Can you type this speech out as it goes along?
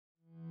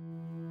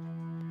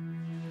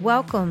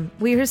Welcome.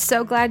 We are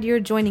so glad you're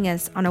joining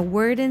us on A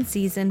Word in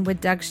Season with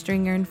Doug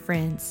Stringer and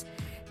friends.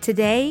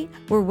 Today,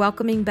 we're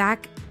welcoming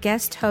back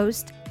guest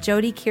host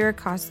Jody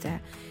Kiracosta.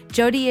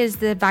 Jody is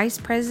the Vice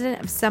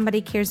President of Somebody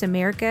Cares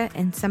America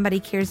and Somebody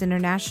Cares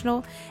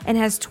International and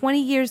has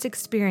 20 years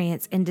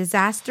experience in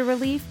disaster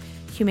relief,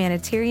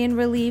 humanitarian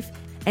relief,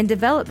 and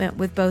development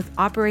with both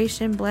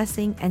Operation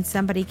Blessing and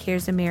Somebody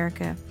Cares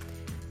America.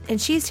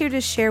 And she's here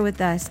to share with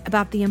us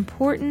about the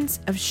importance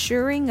of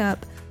shoring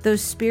up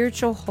those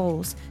spiritual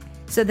holes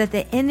so that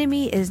the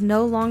enemy is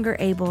no longer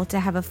able to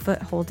have a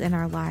foothold in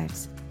our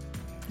lives.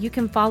 You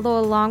can follow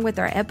along with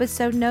our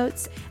episode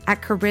notes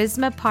at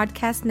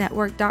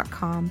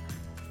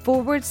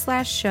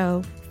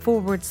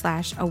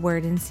charismapodcastnetwork.com/show/A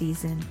Word in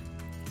Season.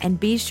 And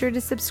be sure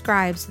to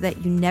subscribe so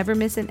that you never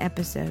miss an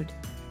episode.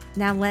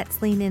 Now let's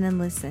lean in and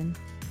listen.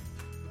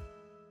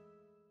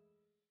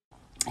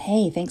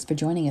 Hey, thanks for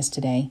joining us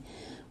today.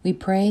 We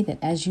pray that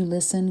as you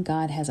listen,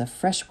 God has a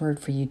fresh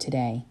word for you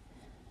today.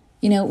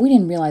 You know, we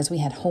didn't realize we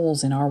had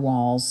holes in our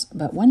walls,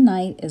 but one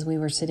night as we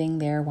were sitting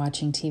there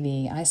watching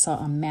TV, I saw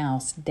a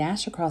mouse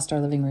dash across our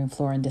living room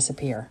floor and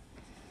disappear.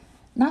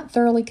 Not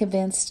thoroughly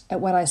convinced at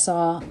what I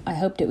saw, I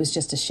hoped it was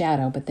just a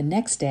shadow, but the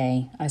next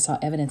day I saw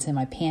evidence in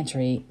my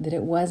pantry that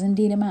it was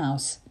indeed a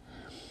mouse.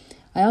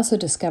 I also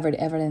discovered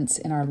evidence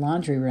in our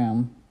laundry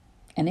room,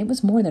 and it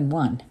was more than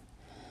one.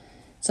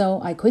 So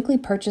I quickly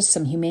purchased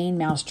some humane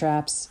mouse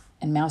traps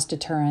and mouse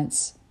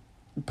deterrents,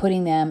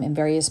 putting them in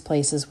various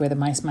places where the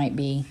mice might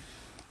be,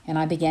 and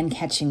I began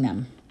catching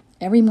them.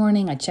 Every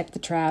morning I checked the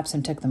traps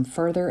and took them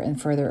further and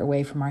further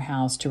away from our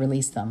house to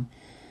release them.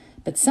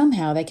 But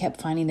somehow they kept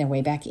finding their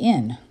way back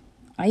in.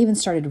 I even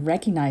started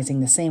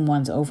recognizing the same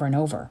ones over and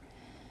over.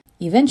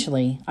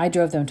 Eventually, I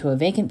drove them to a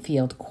vacant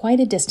field quite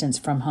a distance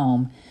from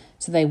home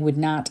so they would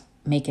not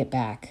make it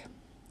back.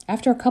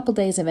 After a couple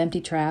days of empty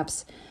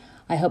traps,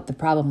 I hoped the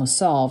problem was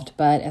solved,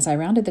 but as I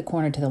rounded the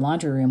corner to the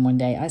laundry room one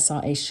day, I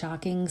saw a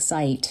shocking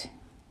sight.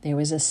 There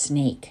was a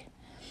snake.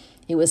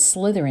 It was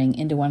slithering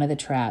into one of the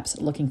traps,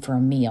 looking for a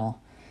meal.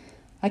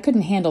 I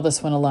couldn't handle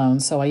this one alone,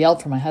 so I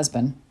yelled for my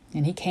husband,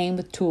 and he came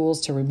with tools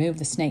to remove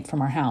the snake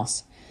from our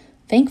house.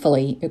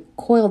 Thankfully, it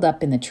coiled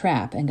up in the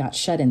trap and got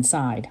shut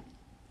inside.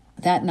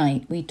 That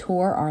night, we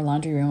tore our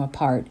laundry room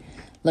apart,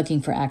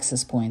 looking for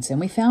access points, and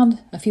we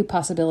found a few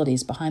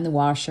possibilities behind the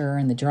washer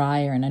and the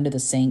dryer and under the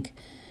sink,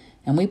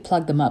 and we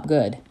plugged them up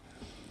good.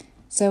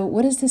 So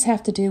what does this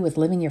have to do with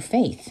living your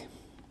faith?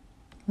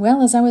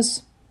 Well, as I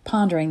was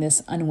pondering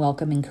this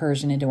unwelcome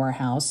incursion into our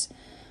house,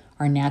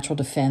 our natural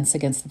defense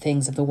against the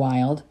things of the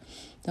wild,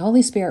 the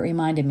Holy Spirit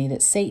reminded me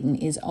that Satan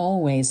is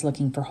always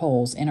looking for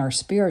holes in our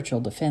spiritual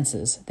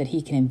defenses that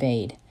he can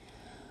invade.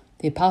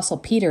 The Apostle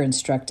Peter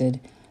instructed,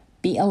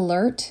 "Be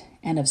alert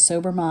and of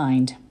sober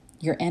mind.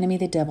 Your enemy,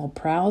 the devil,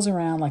 prowls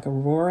around like a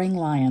roaring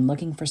lion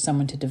looking for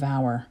someone to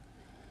devour."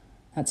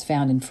 That's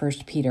found in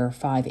 1 Peter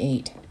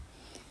 5:8.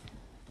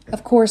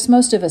 Of course,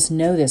 most of us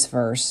know this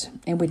verse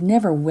and would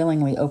never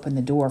willingly open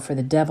the door for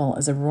the devil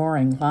as a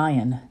roaring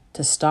lion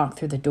to stalk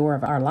through the door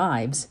of our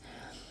lives.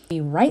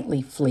 We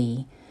rightly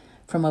flee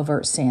from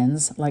overt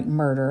sins like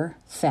murder,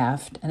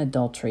 theft, and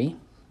adultery.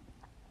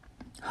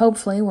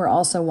 Hopefully, we're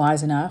also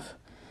wise enough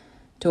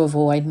to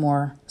avoid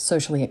more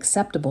socially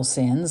acceptable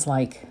sins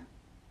like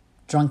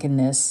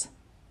drunkenness,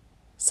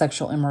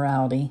 sexual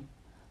immorality,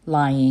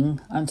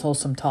 lying,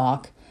 unwholesome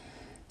talk,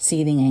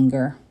 seething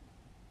anger.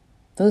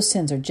 Those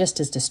sins are just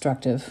as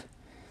destructive,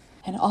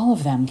 and all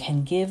of them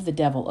can give the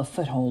devil a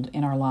foothold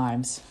in our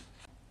lives.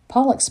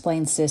 Paul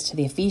explains this to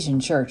the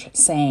Ephesian church,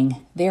 saying,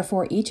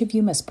 "Therefore each of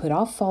you must put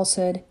off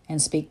falsehood and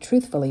speak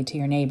truthfully to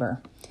your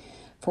neighbor,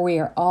 for we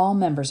are all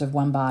members of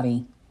one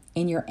body.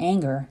 In your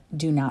anger,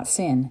 do not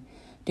sin.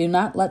 Do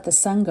not let the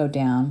sun go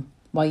down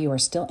while you are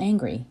still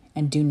angry,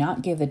 and do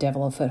not give the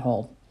devil a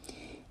foothold.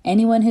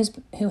 Anyone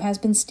who has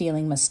been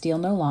stealing must steal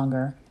no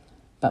longer,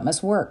 but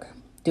must work,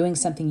 doing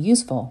something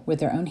useful with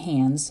their own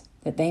hands,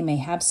 that they may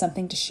have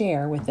something to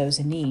share with those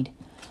in need.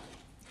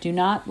 Do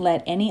not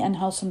let any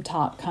unwholesome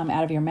talk come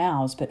out of your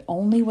mouths, but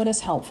only what is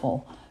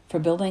helpful for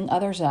building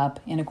others up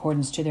in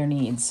accordance to their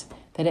needs,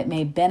 that it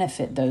may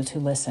benefit those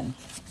who listen.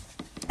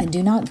 And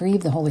do not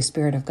grieve the Holy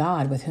Spirit of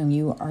God, with whom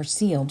you are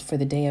sealed for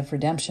the day of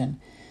redemption.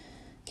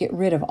 Get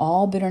rid of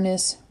all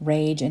bitterness,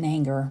 rage, and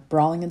anger,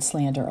 brawling and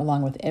slander,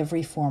 along with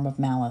every form of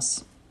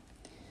malice."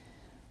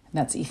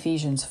 That's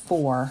Ephesians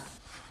 4,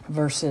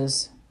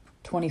 verses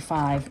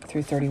 25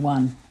 through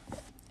 31.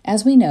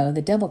 As we know,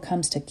 the devil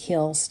comes to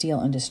kill, steal,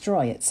 and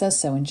destroy. It says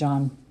so in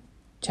John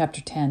chapter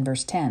 10,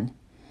 verse 10.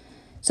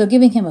 So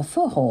giving him a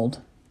foothold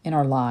in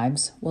our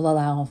lives will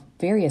allow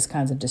various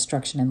kinds of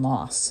destruction and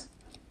loss.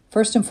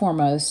 First and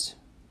foremost,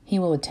 he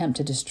will attempt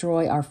to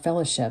destroy our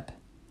fellowship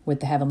with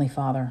the Heavenly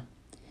Father.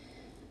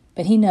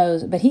 But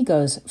he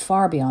goes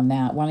far beyond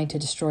that, wanting to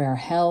destroy our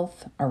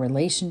health, our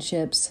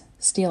relationships,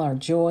 steal our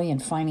joy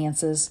and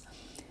finances,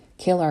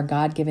 kill our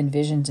God-given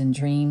visions and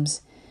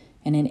dreams,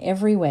 and in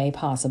every way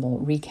possible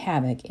wreak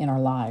havoc in our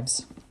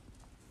lives.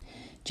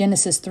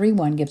 Genesis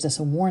 3:1 gives us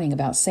a warning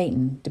about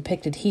Satan,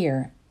 depicted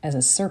here as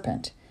a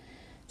serpent,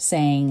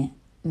 saying,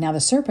 Now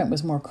the serpent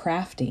was more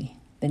crafty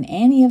than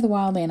any of the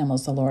wild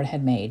animals the Lord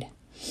had made.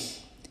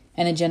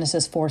 And in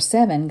Genesis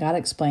 4:7, God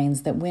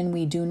explains that when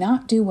we do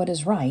not do what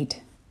is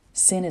right,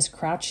 sin is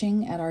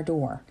crouching at our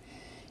door.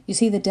 You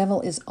see, the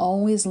devil is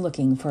always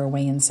looking for a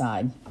way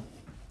inside.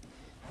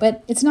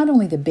 But it's not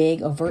only the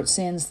big, overt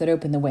sins that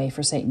open the way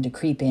for Satan to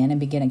creep in and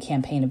begin a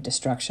campaign of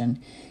destruction.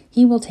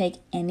 He will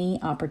take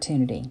any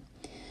opportunity.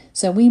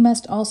 So we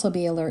must also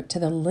be alert to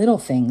the little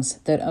things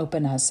that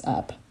open us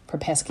up for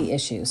pesky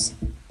issues,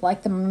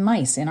 like the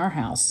mice in our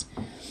house,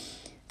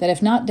 that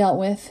if not dealt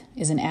with,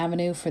 is an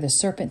avenue for the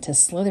serpent to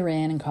slither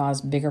in and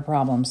cause bigger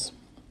problems.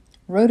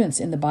 Rodents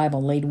in the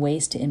Bible laid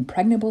waste to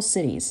impregnable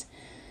cities,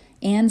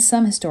 and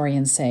some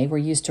historians say were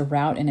used to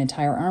rout an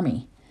entire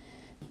army.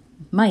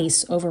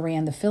 Mice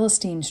overran the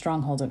Philistine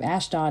strongholds of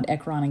Ashdod,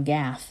 Ekron, and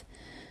Gath,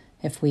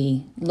 if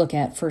we look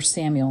at 1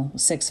 Samuel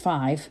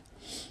 6:5.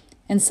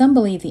 And some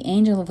believe the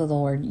angel of the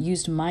Lord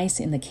used mice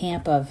in the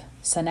camp of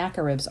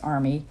Sennacherib's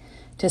army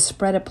to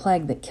spread a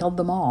plague that killed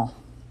them all,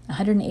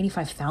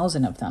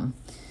 185,000 of them.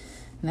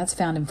 And that's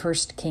found in 1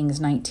 Kings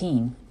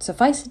 19.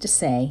 Suffice it to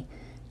say,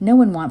 no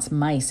one wants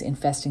mice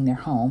infesting their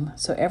home,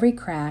 so every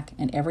crack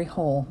and every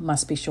hole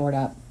must be shored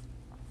up.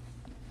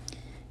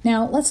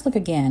 Now, let's look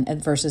again at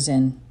verses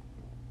in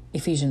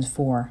Ephesians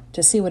 4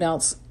 to see what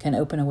else can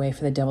open a way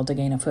for the devil to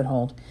gain a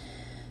foothold.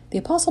 The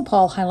Apostle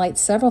Paul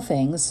highlights several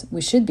things we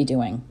should be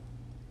doing.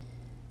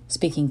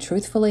 Speaking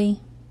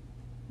truthfully,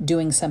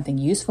 doing something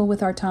useful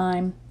with our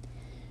time,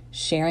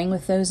 sharing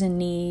with those in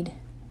need,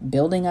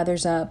 building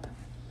others up.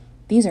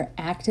 These are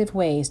active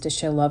ways to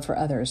show love for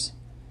others.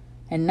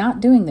 And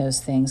not doing those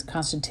things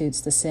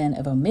constitutes the sin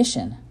of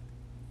omission,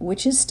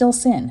 which is still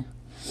sin.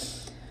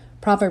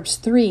 Proverbs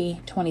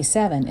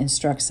 3:27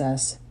 instructs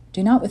us,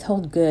 "Do not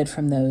withhold good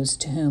from those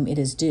to whom it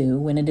is due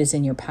when it is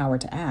in your power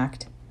to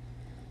act."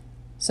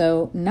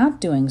 So not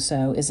doing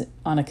so is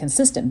on a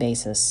consistent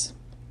basis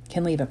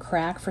can leave a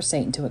crack for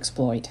Satan to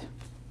exploit.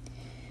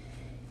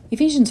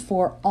 Ephesians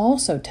 4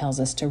 also tells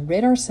us to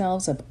rid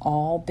ourselves of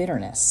all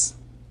bitterness.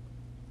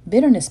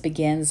 Bitterness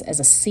begins as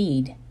a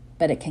seed,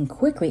 but it can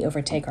quickly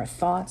overtake our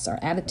thoughts, our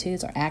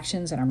attitudes, our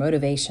actions, and our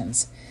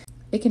motivations.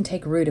 It can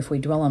take root if we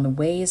dwell on the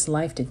ways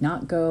life did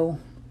not go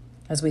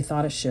as we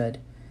thought it should,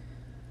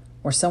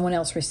 or someone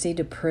else received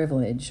a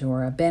privilege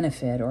or a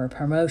benefit or a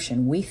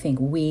promotion we think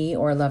we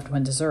or a loved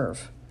one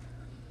deserve.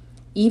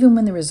 Even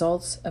when the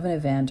results of an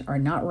event are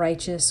not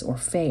righteous or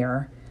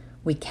fair,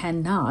 we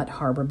cannot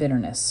harbor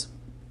bitterness.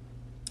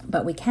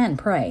 But we can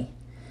pray.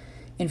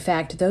 In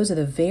fact, those are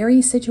the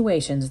very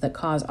situations that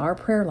cause our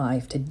prayer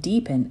life to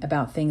deepen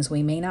about things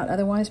we may not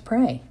otherwise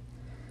pray.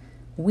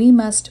 We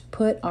must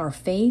put our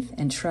faith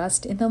and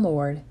trust in the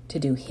Lord to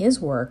do His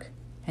work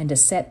and to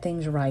set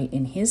things right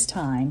in His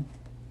time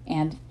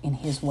and in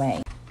His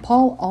way.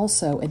 Paul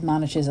also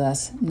admonishes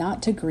us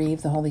not to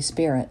grieve the Holy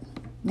Spirit.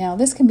 Now,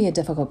 this can be a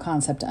difficult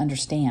concept to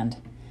understand,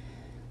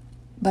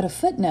 but a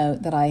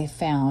footnote that I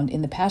found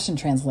in the Passion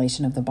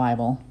Translation of the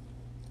Bible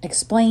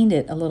explained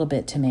it a little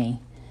bit to me.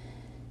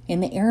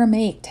 In the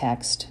Aramaic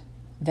text,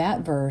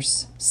 that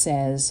verse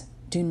says,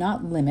 "Do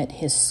not limit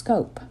His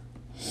scope."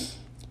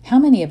 How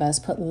many of us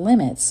put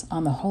limits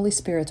on the Holy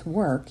Spirit's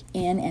work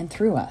in and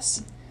through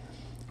us?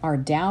 Our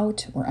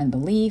doubt or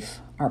unbelief,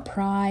 our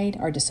pride,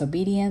 our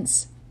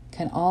disobedience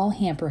can all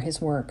hamper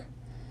His work.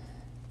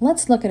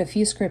 Let's look at a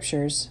few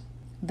scriptures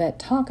that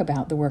talk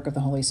about the work of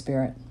the Holy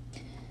Spirit.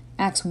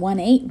 Acts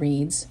 1:8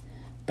 reads,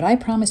 "But I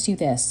promise you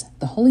this,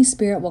 the Holy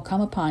Spirit will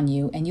come upon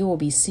you, and you will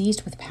be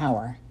seized with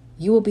power.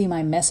 You will be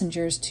my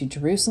messengers to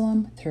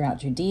Jerusalem, throughout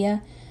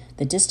Judea,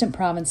 the distant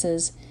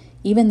provinces,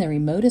 even the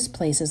remotest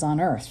places on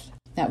earth."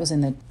 That was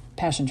in the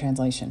Passion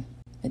Translation.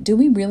 But do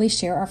we really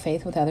share our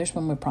faith with others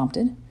when we're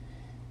prompted?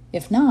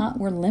 If not,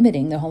 we're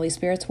limiting the Holy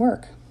Spirit's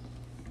work.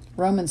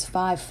 Romans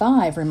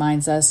 5:5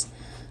 reminds us,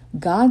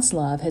 God's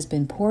love has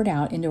been poured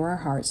out into our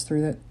hearts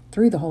through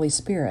the Holy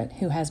Spirit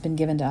who has been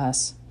given to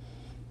us.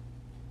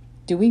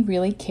 Do we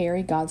really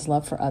carry God's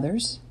love for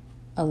others?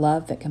 A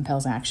love that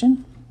compels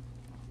action?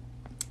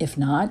 If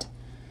not,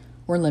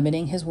 we're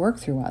limiting His work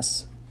through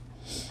us.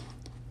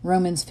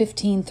 Romans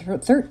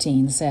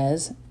 15:13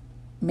 says,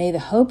 "May the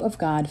hope of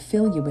God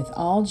fill you with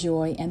all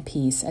joy and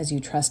peace as you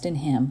trust in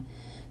Him,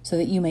 so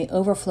that you may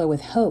overflow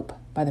with hope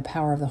by the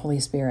power of the Holy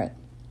Spirit."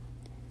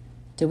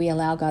 Do we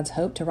allow God's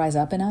hope to rise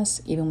up in us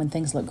even when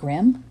things look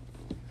grim?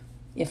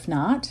 If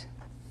not,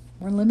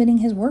 we're limiting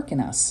His work in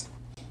us.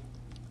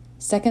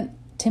 2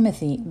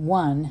 Timothy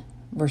 1,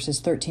 verses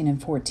 13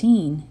 and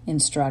 14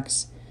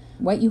 instructs,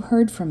 "What you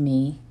heard from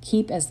me,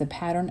 keep as the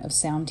pattern of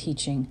sound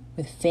teaching,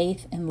 with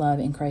faith and love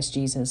in Christ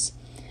Jesus.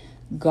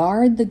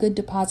 Guard the good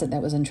deposit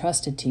that was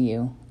entrusted to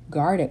you.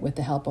 Guard it with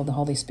the help of the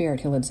Holy Spirit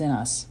who lives in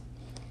us."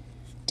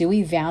 Do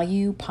we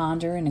value,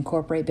 ponder, and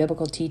incorporate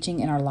biblical teaching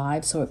in our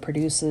lives so it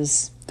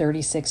produces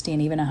 30, 60,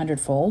 and even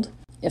 100-fold?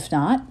 If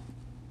not,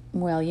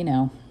 well,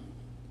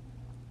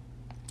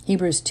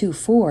 Hebrews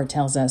 2:4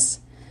 tells us,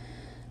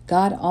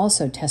 "God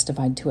also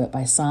testified to it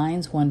by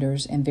signs,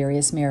 wonders, and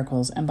various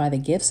miracles, and by the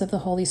gifts of the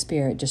Holy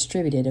Spirit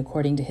distributed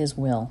according to His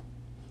will."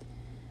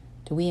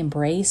 Do we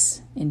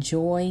embrace,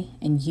 enjoy,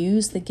 and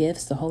use the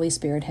gifts the Holy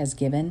Spirit has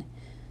given,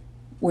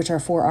 which are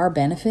for our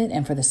benefit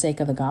and for the sake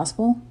of the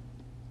gospel?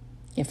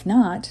 If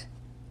not,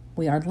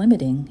 we are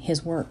limiting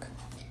His work.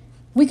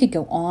 We could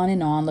go on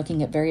and on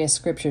looking at various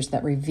scriptures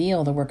that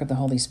reveal the work of the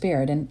Holy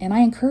Spirit, and I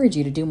encourage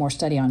you to do more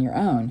study on your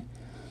own,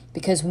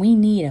 because we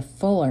need a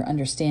fuller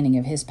understanding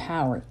of His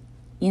power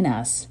in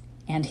us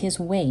and His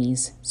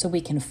ways so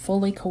we can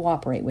fully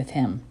cooperate with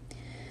Him.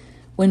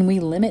 When we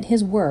limit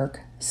His work,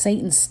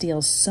 Satan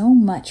steals so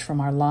much from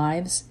our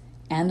lives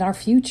and our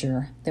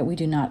future that we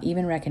do not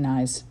even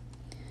recognize.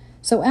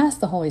 So ask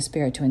the Holy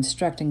Spirit to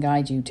instruct and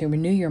guide you, to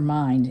renew your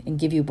mind and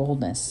give you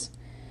boldness.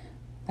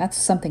 That's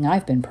something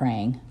I've been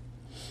praying.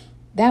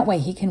 That way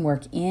He can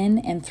work in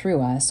and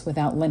through us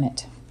without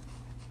limit.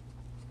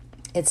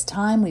 It's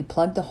time we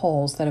plug the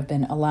holes that have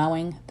been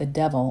allowing the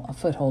devil a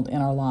foothold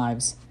in our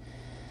lives.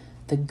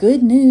 The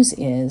good news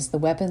is the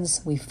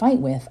weapons we fight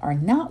with are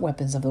not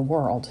weapons of the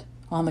world.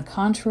 On the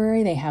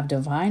contrary, they have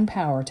divine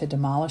power to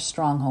demolish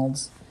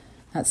strongholds.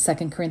 That's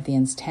 2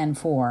 Corinthians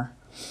 10:4.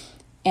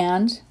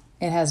 And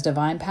it has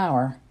divine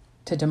power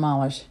to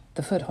demolish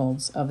the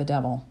footholds of the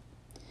devil.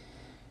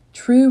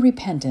 True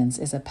repentance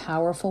is a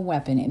powerful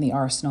weapon in the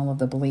arsenal of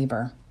the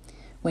believer.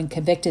 When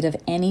convicted of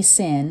any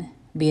sin,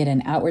 be it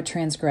an outward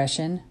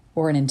transgression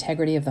or an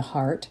integrity of the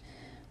heart,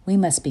 we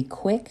must be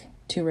quick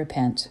to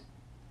repent.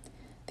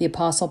 The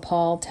Apostle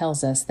Paul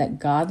tells us that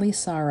godly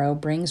sorrow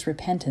brings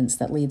repentance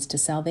that leads to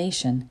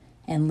salvation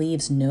and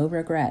leaves no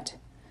regret.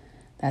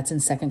 That's in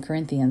 2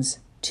 Corinthians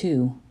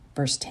 2,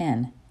 verse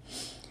 10.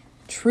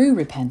 True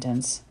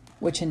repentance,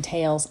 which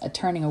entails a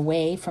turning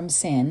away from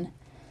sin,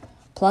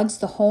 plugs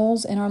the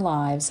holes in our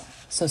lives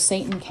so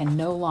Satan can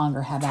no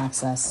longer have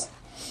access.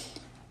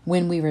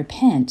 When we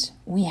repent,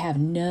 we have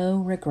no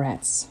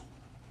regrets.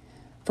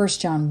 1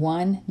 John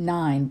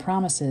 1:9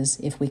 promises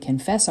if we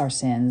confess our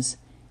sins,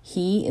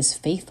 He is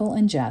faithful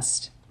and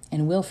just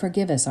and will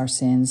forgive us our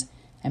sins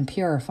and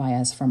purify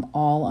us from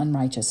all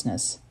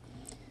unrighteousness.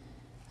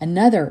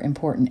 Another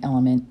important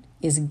element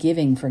is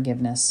giving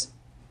forgiveness.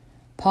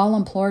 Paul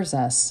implores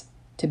us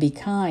to be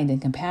kind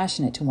and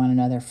compassionate to one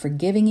another,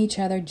 forgiving each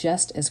other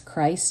just as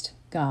Christ,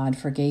 God,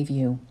 forgave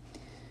you.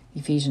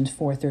 Ephesians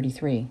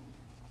 4:33.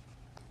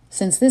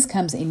 Since this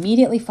comes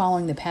immediately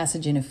following the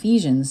passage in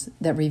Ephesians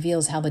that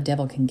reveals how the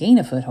devil can gain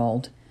a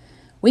foothold,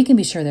 we can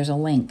be sure there's a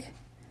link.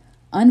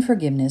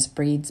 Unforgiveness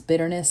breeds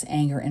bitterness,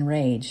 anger, and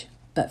rage,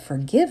 but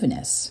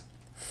forgiveness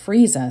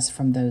frees us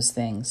from those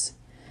things.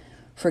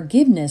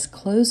 Forgiveness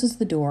closes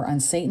the door on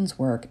Satan's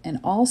work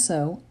and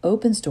also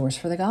opens doors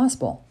for the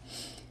gospel.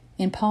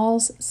 In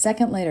Paul's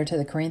second letter to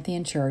the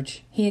Corinthian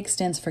church, he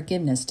extends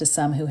forgiveness to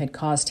some who had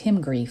caused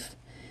him grief.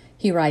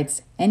 He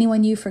writes,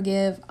 "Anyone you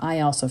forgive, I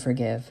also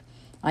forgive.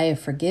 I have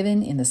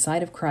forgiven in the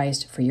sight of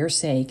Christ for your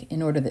sake,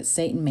 in order that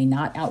Satan may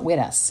not outwit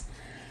us,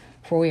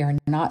 for we are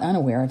not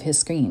unaware of his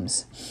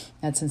schemes."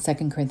 That's in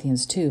 2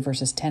 Corinthians 2,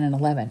 verses 10 and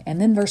 11. And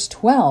then verse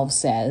 12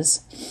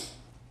 says,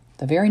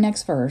 the very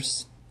next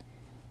verse,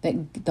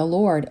 that the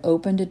Lord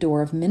opened a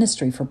door of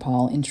ministry for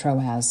Paul in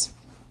Troas.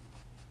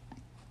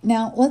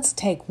 Now, let's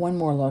take one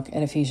more look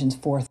at Ephesians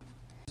 4.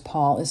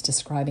 Paul is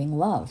describing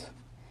love.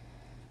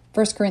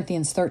 1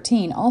 Corinthians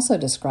 13 also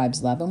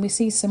describes love, and we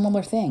see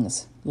similar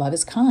things. Love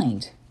is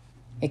kind.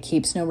 It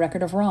keeps no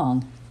record of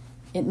wrong.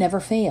 It never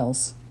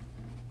fails.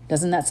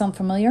 Doesn't that sound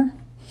familiar?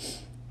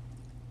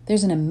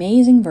 There's an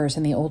amazing verse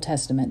in the Old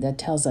Testament that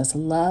tells us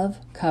love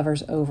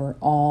covers over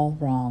all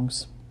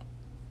wrongs.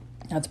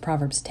 That's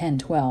Proverbs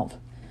 10:12.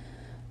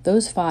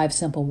 Those 5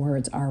 simple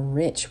words are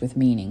rich with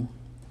meaning.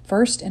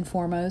 First and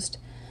foremost,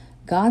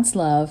 God's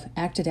love,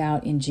 acted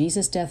out in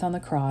Jesus' death on the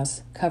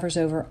cross, covers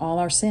over all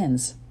our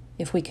sins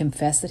if we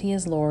confess that He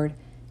is Lord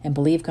and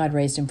believe God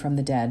raised Him from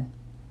the dead.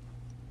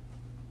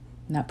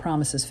 And that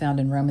promise is found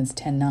in Romans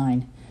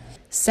 10:9.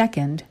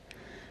 Second,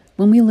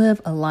 when we live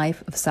a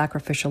life of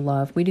sacrificial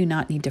love, we do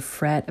not need to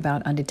fret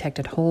about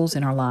undetected holes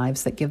in our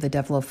lives that give the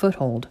devil a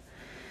foothold.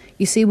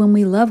 You see, when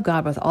we love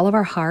God with all of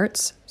our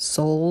hearts,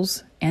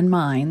 souls, and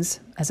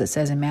minds, as it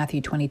says in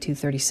Matthew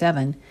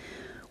 22:37,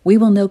 we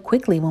will know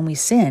quickly when we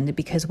sinned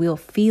because we'll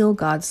feel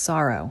God's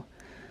sorrow.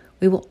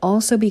 We will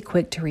also be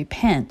quick to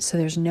repent so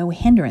there's no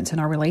hindrance in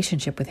our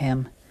relationship with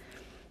Him.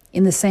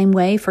 In the same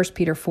way, 1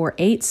 Peter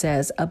 4:8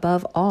 says,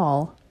 "Above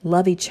all,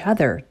 love each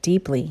other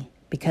deeply,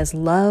 because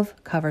love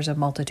covers a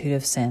multitude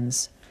of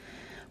sins."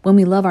 When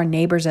we love our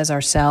neighbors as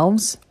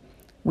ourselves,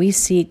 we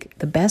seek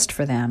the best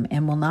for them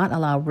and will not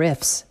allow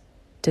rifts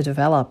to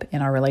develop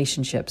in our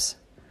relationships.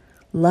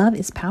 Love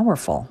is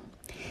powerful.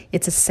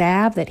 It's a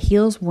salve that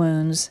heals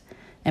wounds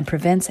and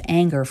prevents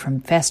anger from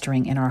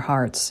festering in our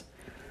hearts.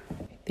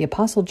 The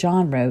Apostle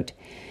John wrote,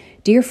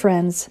 "Dear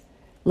friends,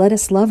 let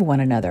us love one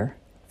another,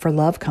 for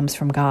love comes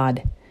from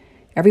God.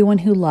 Everyone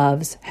who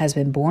loves has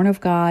been born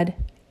of God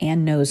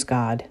and knows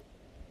God."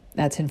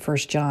 That's in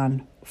 1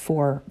 John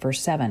 4,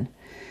 verse 7.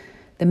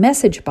 The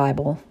Message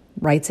Bible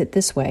writes it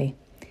this way: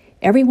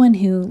 "Everyone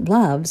who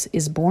loves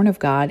is born of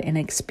God and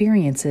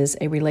experiences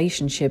a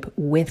relationship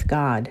with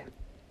God."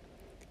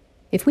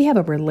 If we have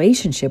a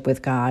relationship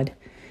with God,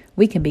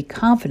 we can be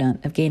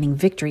confident of gaining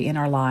victory in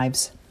our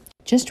lives.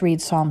 Just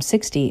read Psalm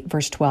 60,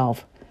 verse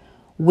 12.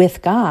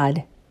 With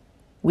God,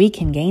 we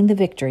can gain the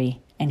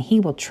victory, and He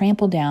will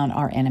trample down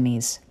our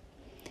enemies.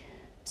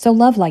 So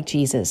love like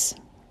Jesus.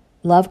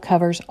 Love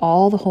covers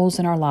all the holes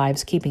in our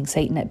lives, keeping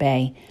Satan at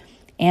bay.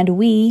 And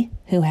we,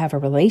 who have a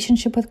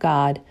relationship with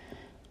God,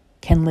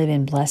 can live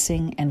in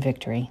blessing and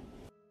victory.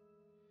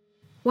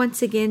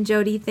 Once again,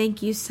 Jody,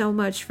 thank you so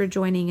much for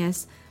joining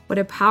us. What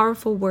a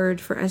powerful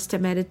word for us to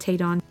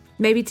meditate on.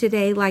 Maybe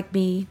today, like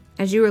me,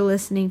 as you were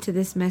listening to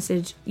this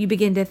message, you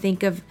begin to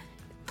think of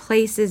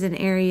places and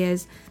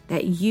areas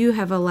that you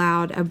have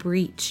allowed a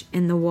breach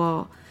in the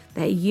wall,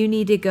 that you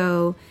need to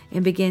go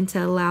and begin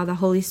to allow the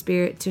Holy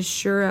Spirit to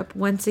shore up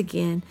once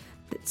again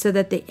so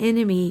that the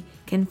enemy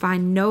can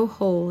find no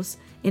holes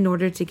in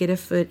order to get a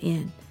foot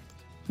in.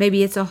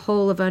 Maybe it's a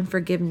hole of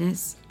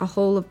unforgiveness, a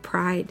hole of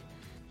pride.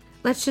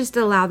 Let's just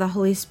allow the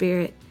Holy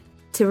Spirit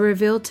to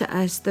reveal to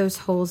us those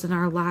holes in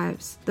our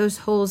lives, those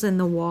holes in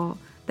the wall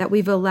that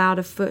we've allowed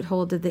a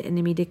foothold of the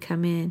enemy to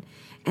come in.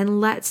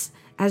 And let's,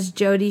 as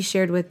Jody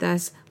shared with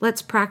us,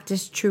 let's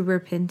practice true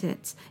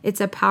repentance. It's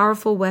a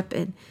powerful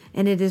weapon,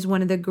 and it is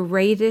one of the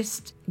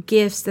greatest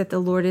gifts that the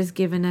Lord has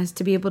given us,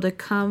 to be able to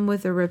come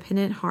with a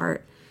repentant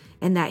heart,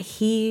 and that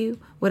He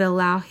would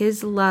allow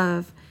His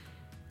love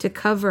to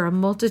cover a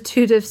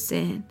multitude of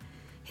sin,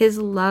 His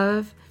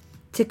love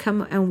to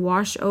come and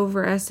wash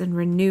over us and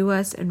renew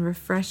us and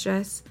refresh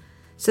us,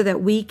 so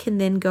that we can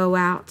then go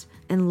out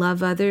and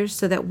love others,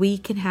 so that we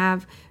can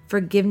have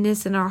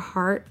forgiveness in our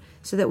heart,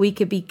 so that we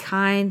could be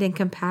kind and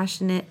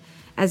compassionate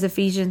as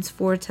Ephesians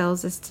 4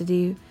 tells us to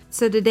do.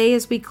 So today,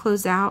 as we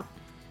close out,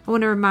 I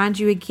want to remind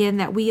you again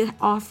that we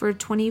offer a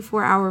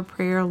 24-hour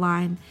prayer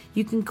line.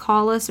 You can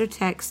call us or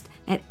text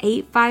at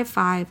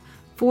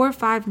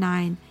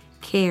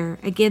 855-459-CARE.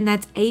 Again,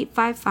 that's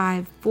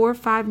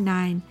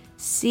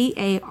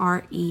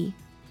 855-459-CARE.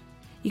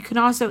 You can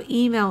also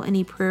email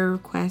any prayer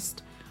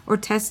requests or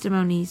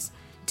testimonies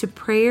to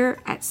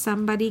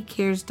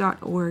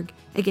prayer@somebodycares.org.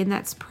 Again,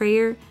 that's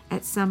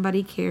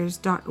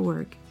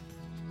prayer@somebodycares.org.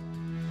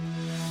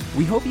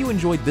 We hope you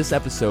enjoyed this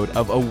episode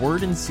of A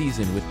Word in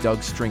Season with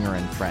Doug Stringer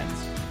and Friends,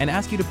 and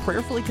ask you to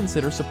prayerfully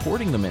consider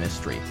supporting the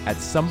ministry at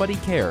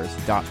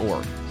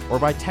somebodycares.org or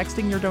by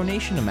texting your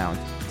donation amount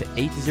to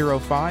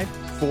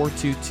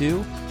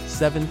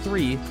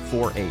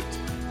 805-422-7348.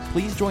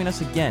 Please join us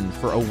again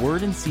for A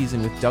Word in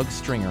Season with Doug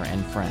Stringer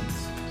and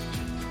Friends.